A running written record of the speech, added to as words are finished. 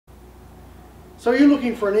So you're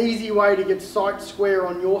looking for an easy way to get sight square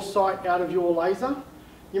on your sight out of your laser.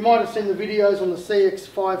 You might have seen the videos on the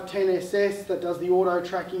CX510SS that does the auto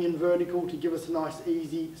tracking in vertical to give us a nice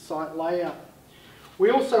easy sight layout. We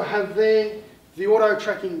also have there the auto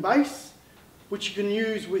tracking base, which you can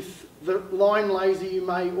use with the line laser you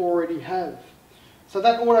may already have. So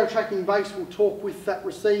that auto tracking base will talk with that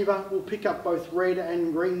receiver, will pick up both red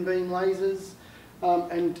and green beam lasers,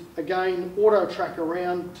 and again auto track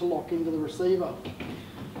around to lock into the receiver.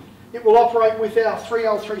 It will operate with our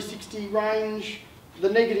 3L360 range. The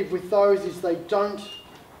negative with those is they don't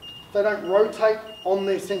rotate on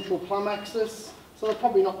their central plumb axis, so they're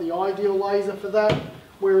probably not the ideal laser for that,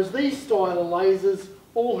 whereas these style of lasers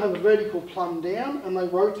all have a vertical plumb down and they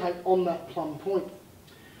rotate on that plumb point.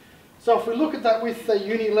 So if we look at that with the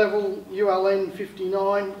Unilevel ULN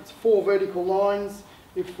 59, it's 4 vertical lines.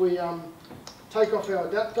 If we take off our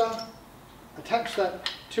adapter, attach that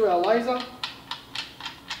to our laser,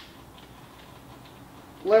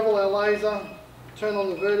 level our laser, turn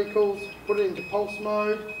on the verticals, put it into pulse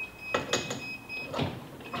mode,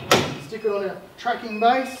 stick it on our tracking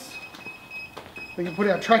base. We can put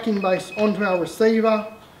our tracking base onto our receiver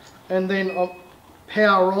and then I'll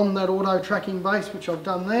power on that auto tracking base, which I've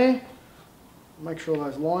done there. Make sure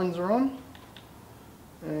those lines are on,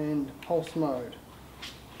 and pulse mode.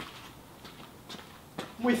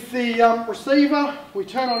 With the receiver, we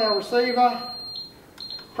turn on our receiver,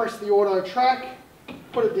 press the auto track,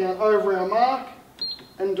 put it down over our mark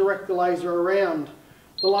and direct the laser around.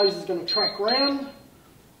 The laser is going to track round,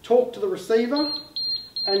 talk to the receiver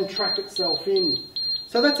and track itself in.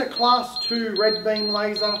 So that's a class 2 red beam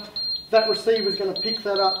laser. That receiver is going to pick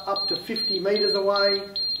that up to 50 metres away.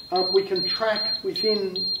 We can track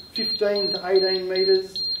within 15 to 18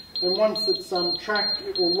 metres, and once it's tracked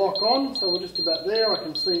it will lock on. So we're just about there, I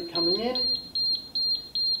can see it coming in.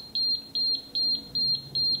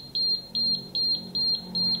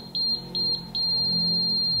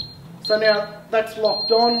 So now that's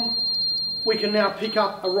locked on. We can now pick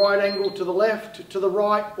up a right angle to the left, to the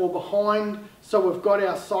right or behind, so we've got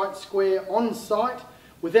our sight square on sight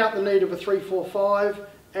without the need of a 345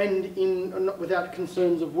 and without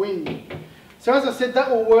concerns of wind. So as I said, that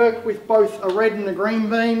will work with both a red and a green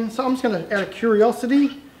beam. So I'm just going to, out of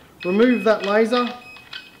curiosity, remove that laser.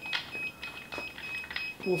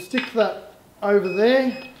 We'll stick that over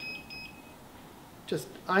there. Just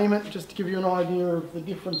aim it, just to give you an idea of the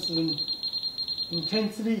difference in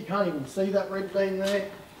intensity. You can't even see that red beam there.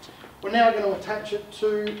 We're now going to attach it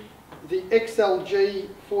to the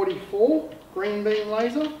XLG44 green beam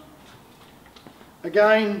laser.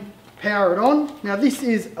 Again, power it on. Now this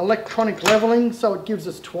is electronic leveling, so it gives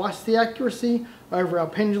us twice the accuracy over our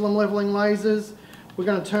pendulum leveling lasers. We're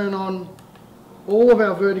going to turn on all of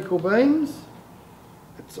our vertical beams.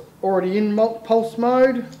 It's already in pulse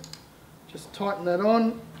mode. Just tighten that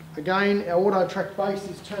on. Again, our auto track base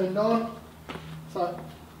is turned on. So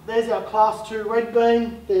there's our class 2 red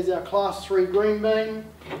beam, there's our class 3 green beam.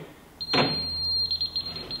 I'm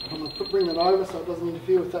going to bring that over so it doesn't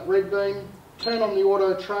interfere with that red beam. Turn on the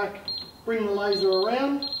auto track, bring the laser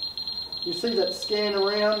around. You see that scan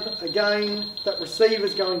around. Again, that receiver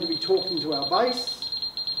is going to be talking to our base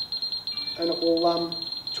and it will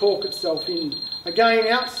talk itself in. Again,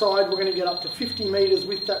 outside we're going to get up to 50 metres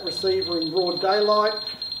with that receiver in broad daylight.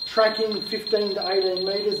 Tracking 15 to 18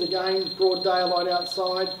 metres, again, broad daylight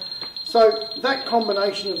outside. So that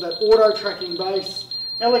combination of that auto tracking base,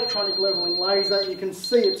 electronic levelling laser, you can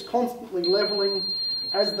see it's constantly levelling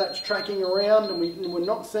as that's tracking around, and we're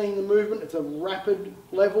not seeing the movement. It's a rapid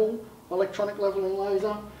level, electronic levelling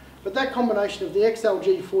laser. But that combination of the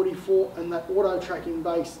XLG44 and that auto tracking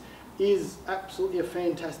base is absolutely a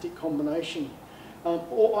fantastic combination.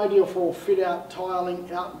 Ideal for all fit out,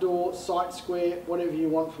 tiling, outdoor, sight square, whatever you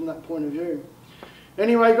want from that point of view.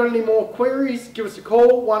 Anyway, got any more queries, give us a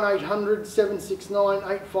call, 1800 769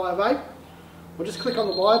 858, or just click on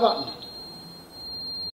the buy button.